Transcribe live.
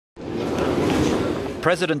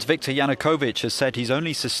President Viktor Yanukovich has said he's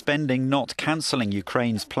only suspending, not cancelling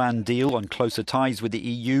Ukraine's planned deal on closer ties with the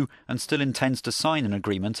EU and still intends to sign an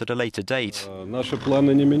agreement at a later date.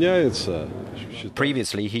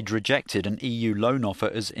 Previously, he'd rejected an EU loan offer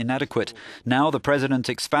as inadequate. Now the president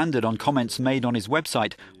expanded on comments made on his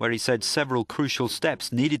website, where he said several crucial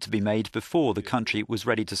steps needed to be made before the country was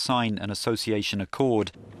ready to sign an association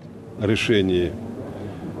accord.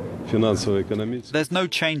 There's no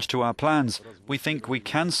change to our plans. We think we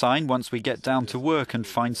can sign once we get down to work and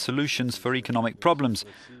find solutions for economic problems.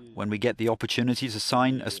 When we get the opportunity to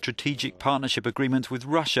sign a strategic partnership agreement with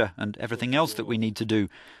Russia and everything else that we need to do,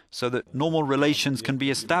 so that normal relations can be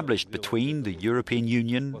established between the European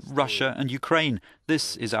Union, Russia and Ukraine.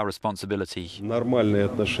 This is our responsibility. Нормальные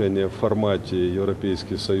отношения в формате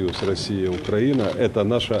Европейский Союз, Россия, Украина – это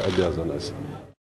наша обязанность.